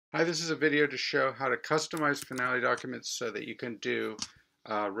Hi, this is a video to show how to customize Finale documents so that you can do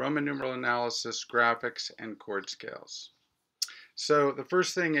Roman numeral analysis, graphics, and chord scales. So the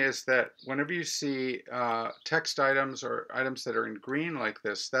first thing is that whenever you see text items or items that are in green like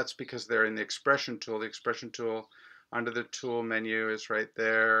this, that's because they're in the expression tool. The expression tool under the tool menu is right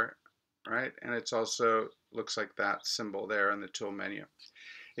there, right? And it's also looks like that symbol there in the tool menu.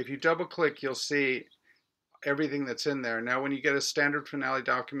 If you double click, you'll see everything that's in there. Now, when you get a standard Finale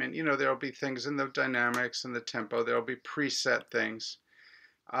document, there'll be things in the dynamics and the tempo. There'll be preset things.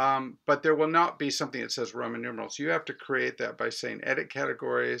 But there will not be something that says Roman numerals. You have to create that by saying edit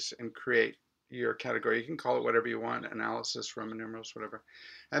categories and create your category. You can call it whatever you want, analysis, Roman numerals, whatever.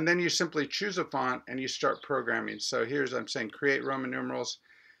 And then you simply choose a font and you start programming. So I'm saying create Roman numerals.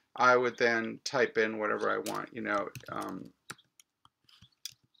 I would then type in whatever I want,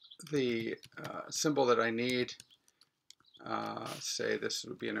 the symbol that I need. Say this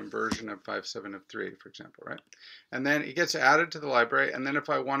would be an inversion of 5, 7 of 3, for example, right? And then it gets added to the library. And then if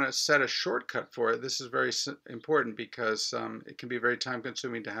I want to set a shortcut for it, this is very important because it can be very time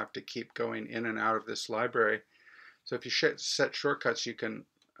consuming to have to keep going in and out of this library. So if you set shortcuts, you can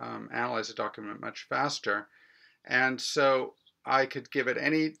analyze a document much faster. And so I could give it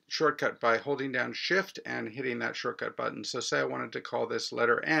any shortcut by holding down Shift and hitting that shortcut button. So say I wanted to call this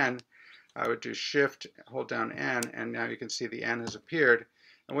letter N, I would do Shift, hold down N, and now you can see the N has appeared.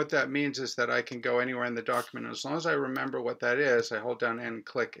 And what that means is that I can go anywhere in the document. As long as I remember what that is, I hold down N,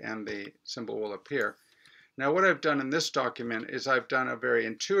 click, and the symbol will appear. Now what I've done in this document is I've done a very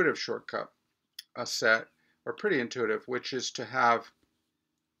intuitive shortcut set, or pretty intuitive, which is to have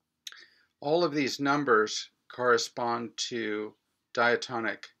all of these numbers correspond to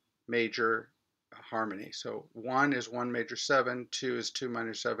diatonic major harmony. So 1 is 1 major 7, 2 is 2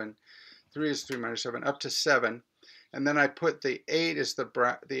 minor 7, 3 is 3 minor 7, up to 7. And then I put the 8 is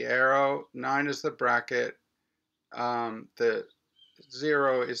the arrow, 9 is the bracket, the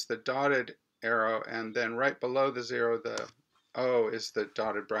 0 is the dotted arrow, and then right below the 0, the O is the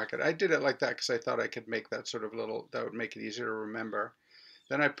dotted bracket. I did it like that because I thought I could make that sort of that would make it easier to remember.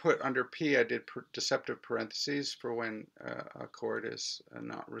 Then I put under P, I did deceptive parentheses for when a chord is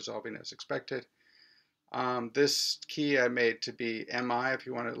not resolving as expected. This key I made to be MI if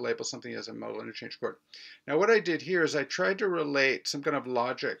you want to label something as a modal interchange chord. Now what I did here is I tried to relate some kind of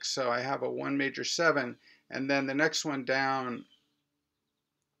logic. So I have a 1 major 7, and then the next one down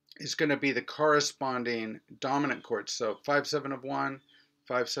is going to be the corresponding dominant chords. So 5, 7 of 1,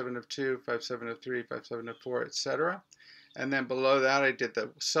 5, 7 of 2, 5, 7 of 3, 5, 7 of 4, etc. And then below that, I did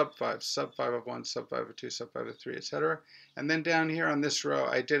the sub 5 of 1, sub 5 of 2, sub 5 of 3, etc. And then down here on this row,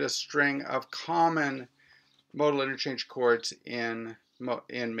 I did a string of common modal interchange chords in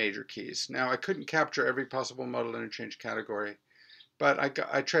major keys. Now, I couldn't capture every possible modal interchange category, but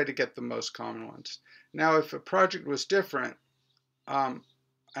I tried to get the most common ones. Now, if a project was different, and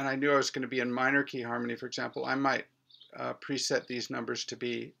I knew I was going to be in minor key harmony, for example, I might preset these numbers to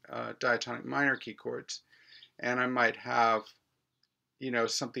be diatonic minor key chords. And I might have,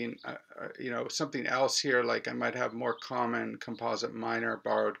 something else here, like I might have more common composite minor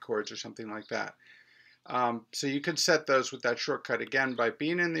borrowed chords or something like that. So you can set those with that shortcut again by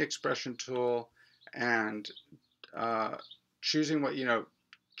being in the expression tool and choosing what,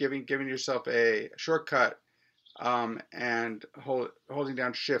 giving yourself a shortcut and holding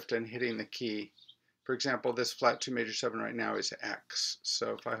down Shift and hitting the key. For example, this flat 2 major 7 right now is X.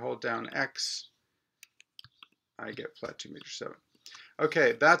 So if I hold down X, I get flat 2 major 7.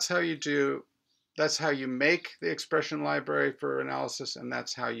 Okay, that's how you make the expression library for analysis, and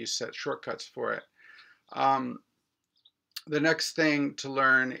that's how you set shortcuts for it. The next thing to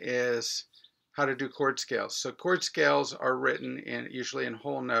learn is how to do chord scales. So chord scales are written usually in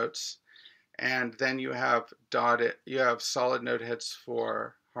whole notes, and then you have solid note heads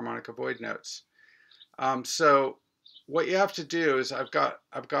for harmonica void notes. So what you have to do is I've got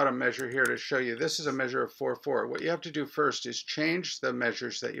a measure here to show you. This is a measure of 4/4. What you have to do first is change the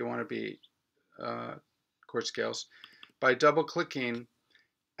measures that you want to be chord scales by double clicking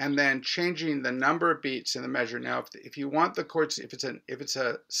and then changing the number of beats in the measure. Now, if you want the chords, if it's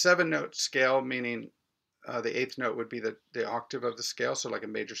a 7-note scale, meaning the 8th note would be the octave of the scale. So like a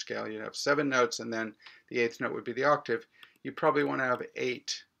major scale, you'd have 7 notes, and then the 8th note would be the octave. You probably want to have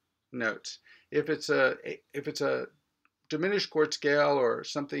 8 notes. If it's a diminished chord scale or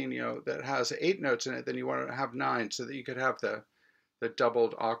something that has 8 notes in it, then you want to have 9 so that you could have the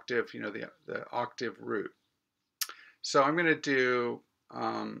doubled octave, the octave root. So I'm going to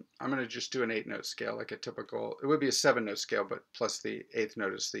just do an 8-note scale, like a typical. It would be a 7-note scale, but plus the 8th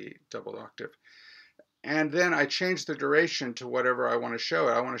note is the doubled octave. And then I change the duration to whatever I want to show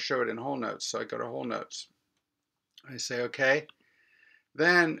it. I want to show it in whole notes. So I go to whole notes. I say, okay.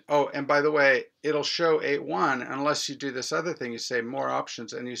 Then, oh, and by the way, it'll show 8-1 unless you do this other thing. You say more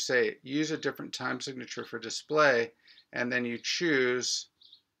options and you say use a different time signature for display. And then you choose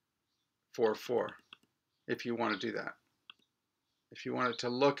 4-4 if you want to do that. If you want it to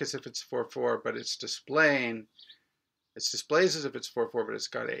look as if it's 4-4, but it's displaying, it displays as if it's 4-4, but it's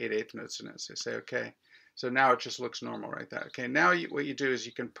got 8/8 notes in it. So you say, okay. So now it just looks normal right there. Okay, now what you do is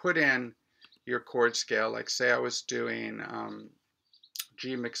you can put in your chord scale. Like say I was doing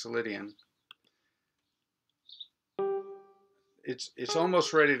G Mixolydian. It's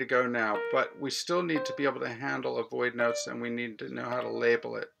almost ready to go now, but we still need to be able to handle avoid notes, and we need to know how to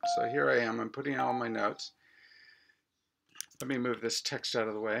label it. So here I am. I'm putting in all my notes. Let me move this text out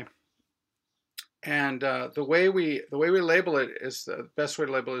of the way. And the way we label it is the best way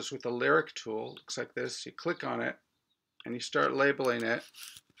to label it is with the lyric tool. It looks like this. You click on it and you start labeling it.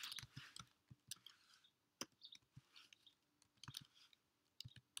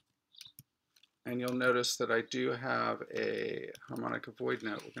 And you'll notice that I do have a harmonic avoid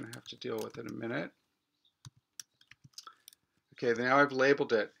note we're going to have to deal with in a minute. Okay, now I've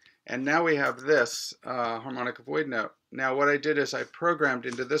labeled it. And now we have this harmonic avoid note. Now what I did is I programmed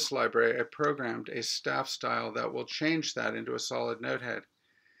into this library, I programmed a staff style that will change that into a solid note head.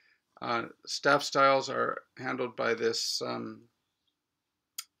 Staff styles are handled by this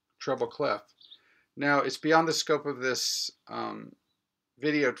treble clef. Now it's beyond the scope of this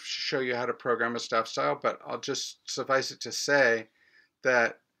video to show you how to program a staff style, but I'll just suffice it to say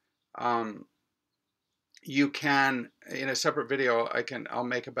that you can, in a separate video, I'll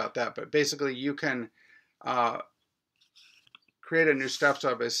make about that. But basically, you can create a new staff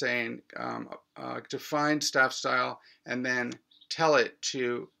style by saying define staff style, and then tell it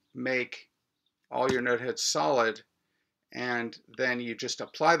to make all your note heads solid, and then you just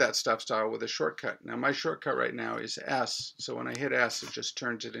apply that staff style with a shortcut. Now my shortcut right now is S, so when I hit S, it just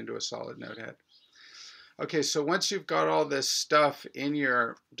turns it into a solid note head. Okay, so once you've got all this stuff in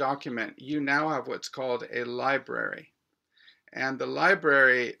your document, you now have what's called a library. And the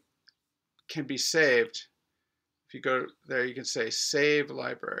library can be saved. If you go there, you can say save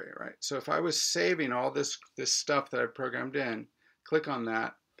library, right? So if I was saving all this stuff that I've programmed in, click on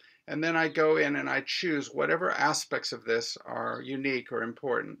that. And then I go in and I choose whatever aspects of this are unique or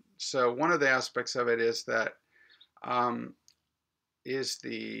important. So one of the aspects of it is that is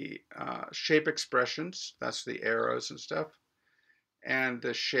the shape expressions, that's the arrows and stuff, and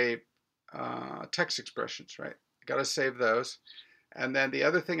the shape text expressions, right? Got to save those. And then the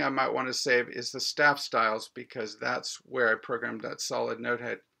other thing I might want to save is the staff styles, because that's where I programmed that solid note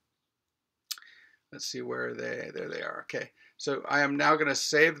head. Let's see where there they are. Okay, so I am now going to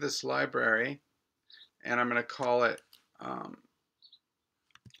save this library, and I'm going to call it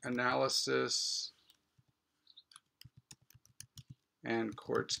analysis and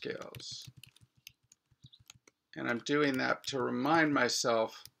chord scales. And I'm doing that to remind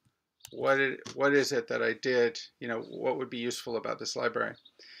myself what is it that I did, you know, what would be useful about this library.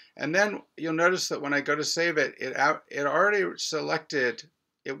 And then you'll notice that when I go to save it, it already selected,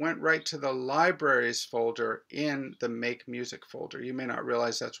 it went right to the libraries folder in the make music folder. You may not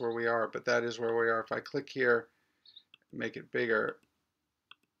realize that's where we are, but that is where we are. If I click here, make it bigger,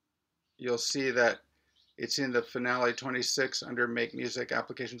 you'll see that it's in the Finale 26 under Make Music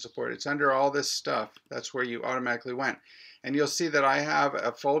Application Support. It's under all this stuff. That's where you automatically went. And you'll see that I have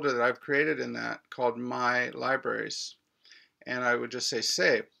a folder that I've created in that called My Libraries. And I would just say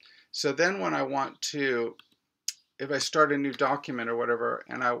Save. So then when I want to, if I start a new document or whatever,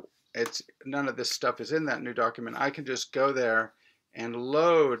 and none of this stuff is in that new document, I can just go there and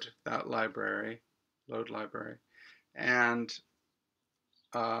load that library, load library, and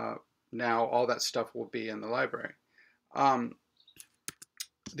now all that stuff will be in the library.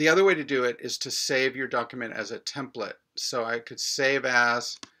 The other way to do it is to save your document as a template. So I could save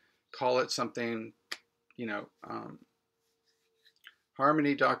as, call it something, you know,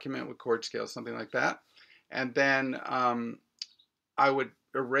 harmony document with chord scale, something like that. And then I would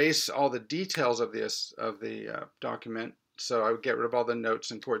erase all the details of the document. So I would get rid of all the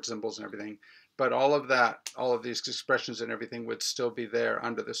notes and chord symbols and everything. But all of that, all of these expressions and everything would still be there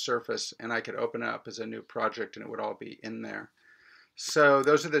under the surface, and I could open it up as a new project and it would all be in there. So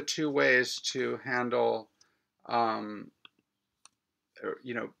those are the two ways to handle,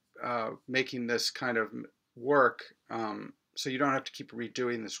 making this kind of work, so you don't have to keep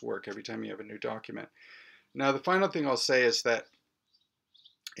redoing this work every time you have a new document. Now the final thing I'll say is that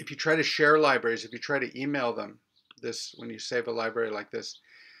if you try to share libraries, if you try to email them, when you save a library like this,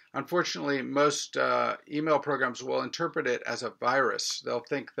 Unfortunately, most email programs will interpret it as a virus. They'll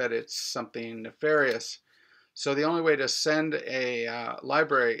think that it's something nefarious. So the only way to send a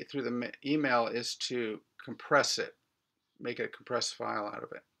library through the email is to compress it, make a compressed file out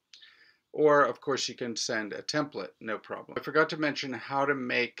of it. Or, of course, you can send a template, no problem. I forgot to mention how to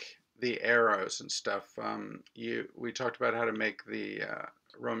make the arrows and stuff. We talked about how to make the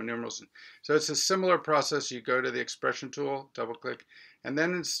Roman numerals. So it's a similar process. You go to the expression tool, double click, and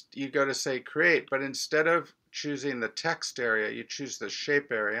then you go to say create, but instead of choosing the text area, you choose the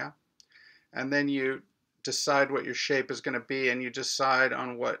shape area, and then you decide what your shape is going to be, and you decide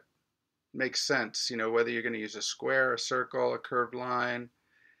on what makes sense, whether you're going to use a square, a circle, a curved line,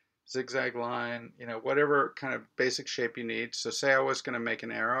 zigzag line, whatever kind of basic shape you need. So say I was going to make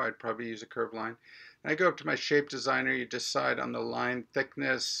an arrow, I'd probably use a curved line. And I go up to my shape designer, you decide on the line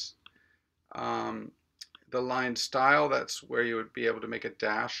thickness, the line style, that's where you would be able to make a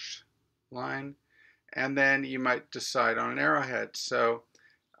dashed line. And then you might decide on an arrowhead. So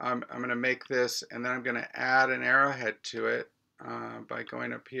I'm going to make this, and then I'm going to add an arrowhead to it by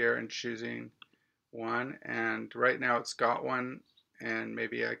going up here and choosing one. And right now it's got one, and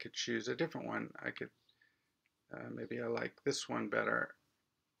maybe I could choose a different one. I could, maybe I like this one better,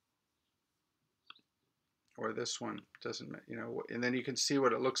 or this one doesn't, and then you can see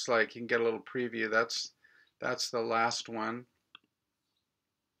what it looks like. You can get a little preview. That's the last one.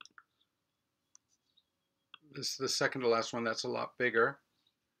 This is the second to last one. That's a lot bigger,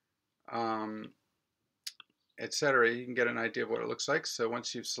 etc. You can get an idea of what it looks like. So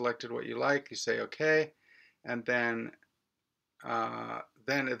once you've selected what you like, you say OK, and then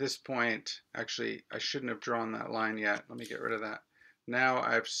at this point, actually, I shouldn't have drawn that line yet. Let me get rid of that. Now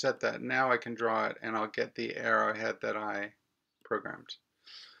I've set that. Now I can draw it, and I'll get the arrowhead that I programmed.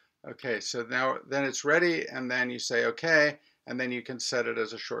 Okay, so then it's ready, and then you say OK, and then you can set it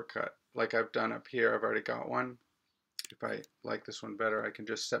as a shortcut, like I've done up here. I've already got one. If I like this one better, I can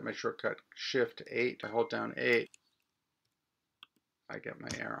just set my shortcut Shift 8. I hold down 8. I get my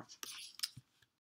arrow.